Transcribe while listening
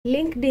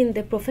LinkedIn,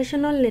 the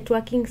professional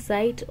networking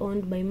site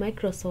owned by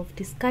Microsoft,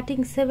 is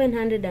cutting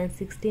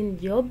 716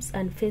 jobs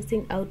and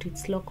phasing out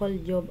its local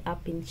job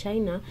app in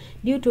China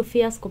due to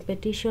fierce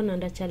competition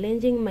and a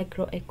challenging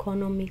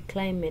microeconomic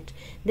climate.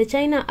 The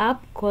China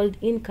app, called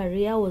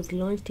InKareer, was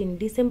launched in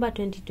December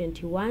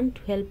 2021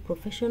 to help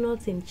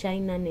professionals in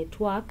China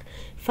network,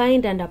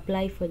 find and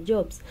apply for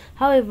jobs.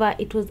 However,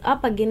 it was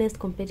up against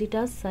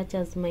competitors such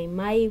as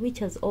MaiMai, which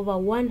has over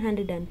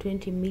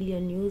 120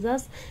 million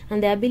users,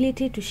 and the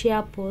ability to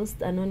share posts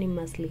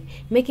anonymously,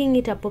 making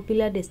it a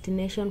popular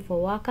destination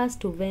for workers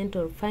to vent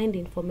or find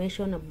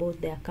information about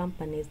their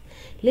companies.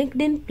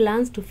 LinkedIn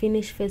plans to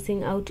finish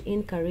phasing out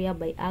InKareer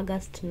by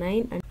August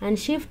 9 and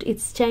shift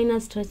its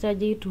China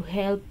strategy to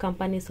help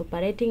companies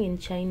operating in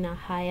China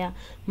hire,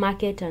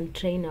 market and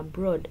train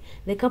abroad.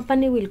 The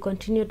company will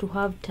continue to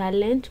have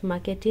talent,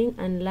 marketing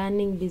and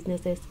learning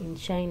businesses in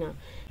China.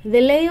 The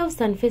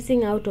layoffs and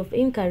phasing out of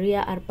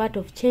InKareer are part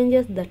of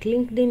changes that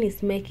LinkedIn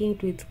is making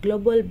to its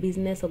global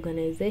business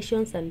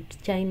organizations and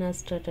China's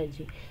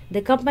strategy.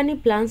 The company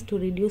plans to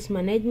reduce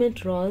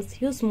management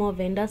roles, use more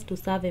vendors to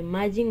serve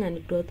emerging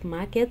and growth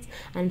markets,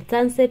 and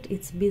sunset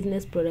its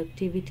business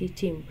productivity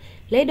team.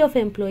 Laid-off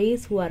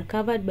employees who are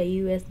covered by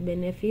US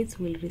benefits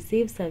will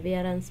receive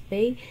severance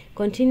pay,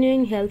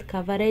 continuing health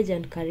coverage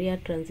and career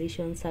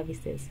transition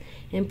services.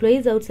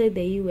 Employees outside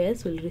the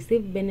US will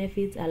receive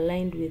benefits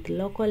aligned with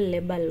local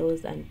labor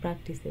laws and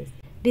practices.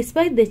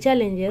 Despite the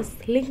challenges,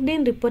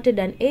 LinkedIn reported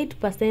an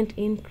 8%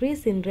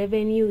 increase in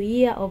revenue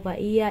year over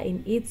year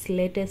in its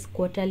latest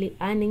quarterly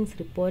earnings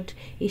report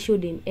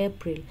issued in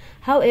April.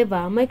 However,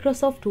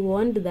 Microsoft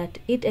warned that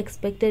it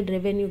expected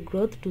revenue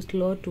growth to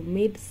slow to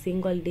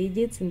mid-single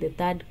digits in the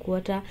third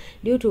quarter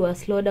due to a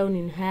slowdown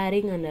in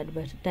hiring and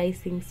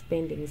advertising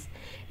spendings.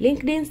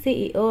 LinkedIn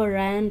CEO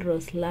Ryan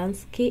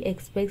Roslansky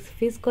expects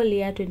fiscal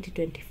year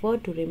 2024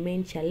 to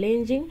remain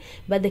challenging,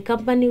 but the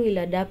company will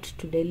adapt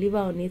to deliver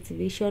on its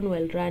vision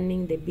while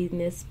running the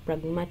business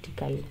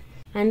pragmatically,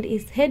 and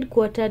is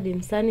headquartered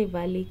in Sunny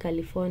Valley,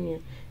 California.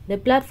 The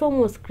platform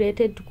was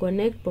created to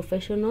connect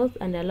professionals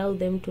and allow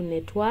them to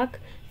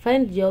network,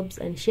 find jobs,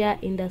 and share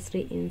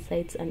industry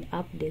insights and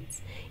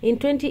updates. In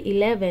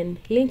 2011,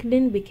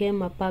 LinkedIn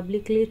became a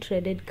publicly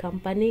traded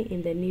company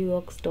in the New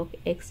York Stock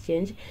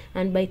Exchange,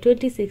 and by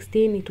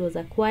 2016 it was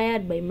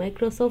acquired by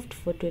Microsoft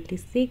for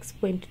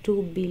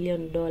 $26.2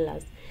 billion.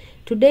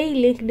 Today,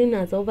 LinkedIn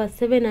has over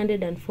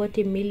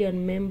 740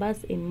 million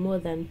members in more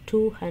than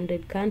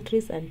 200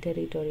 countries and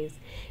territories,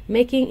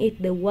 making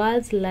it the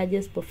world's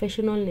largest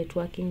professional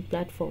networking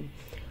platform.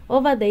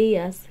 Over the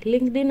years,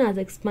 LinkedIn has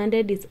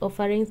expanded its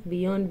offerings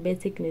beyond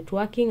basic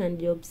networking and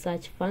job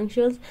search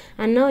functions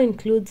and now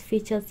includes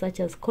features such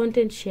as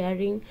content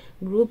sharing,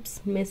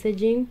 groups,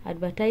 messaging,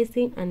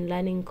 advertising, and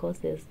learning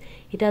courses.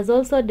 It has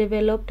also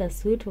developed a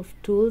suite of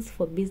tools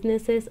for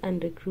businesses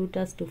and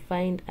recruiters to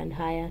find and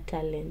hire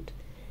talent.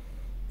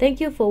 Thank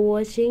you for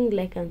watching.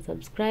 Like and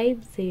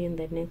subscribe. See you in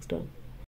the next one.